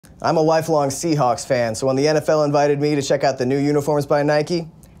I'm a lifelong Seahawks fan, so when the NFL invited me to check out the new uniforms by Nike,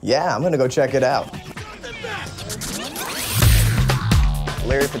 yeah, I'm gonna go check it out.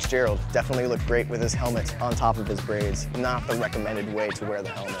 Larry Fitzgerald definitely looked great with his helmet on top of his braids. Not the recommended way to wear the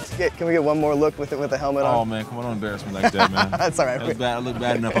helmet. Can we get one more look with the helmet on? Oh man, come on, don't embarrass me like that, man. That's all right. I looked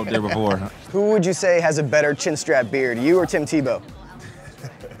bad enough up there before. Who would you say has a better chin strap beard, you or Tim Tebow?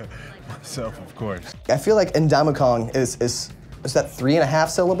 Myself, of course. I feel like Ndamukong is that 3.5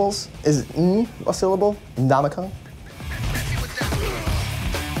 syllables? Is a syllable? Ndamukong?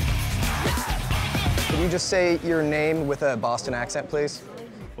 Can you just say your name with a Boston accent, please?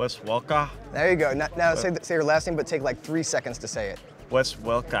 Wes Welker. There you go. Now say your last name, but take like 3 seconds to say it. Wes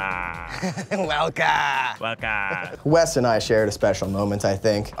Welker. Welker. Welker. Wes and I shared a special moment, I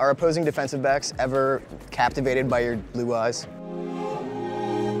think. Are opposing defensive backs ever captivated by your blue eyes?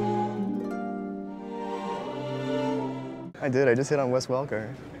 I did. I just hit on Wes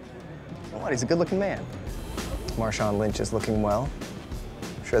Welker. What? He's a good-looking man. Marshawn Lynch is looking well.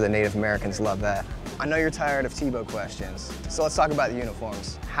 I'm sure the Native Americans love that. I know you're tired of Tebow questions, so let's talk about the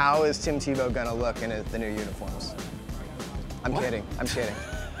uniforms. How is Tim Tebow gonna look in the new uniforms? I'm kidding. I'm kidding.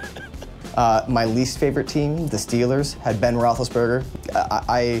 My least favorite team, the Steelers, had Ben Roethlisberger.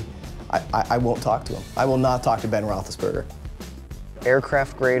 I won't talk to him. I will not talk to Ben Roethlisberger.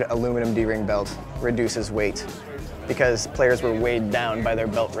 Aircraft-grade aluminum D-ring belt reduces weight because players were weighed down by their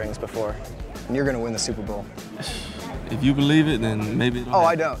belt rings before. And you're gonna win the Super Bowl. If you believe it, then maybe it'll happen.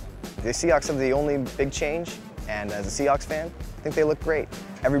 I don't. The Seahawks have the only big change, and as a Seahawks fan, I think they look great.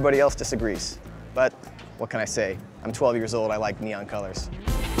 Everybody else disagrees. But what can I say? I'm 12 years old, I like neon colors.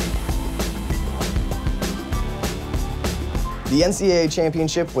 The NCAA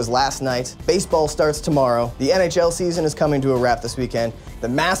championship was last night. Baseball starts tomorrow. The NHL season is coming to a wrap this weekend. The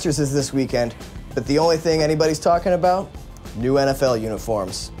Masters is this weekend. But the only thing anybody's talking about? New NFL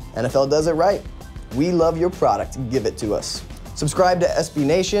uniforms. NFL does it right. We love your product. Give it to us. Subscribe to SB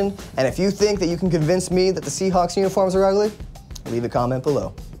Nation, and if you think that you can convince me that the Seahawks uniforms are ugly, leave a comment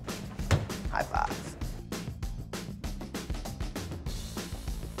below.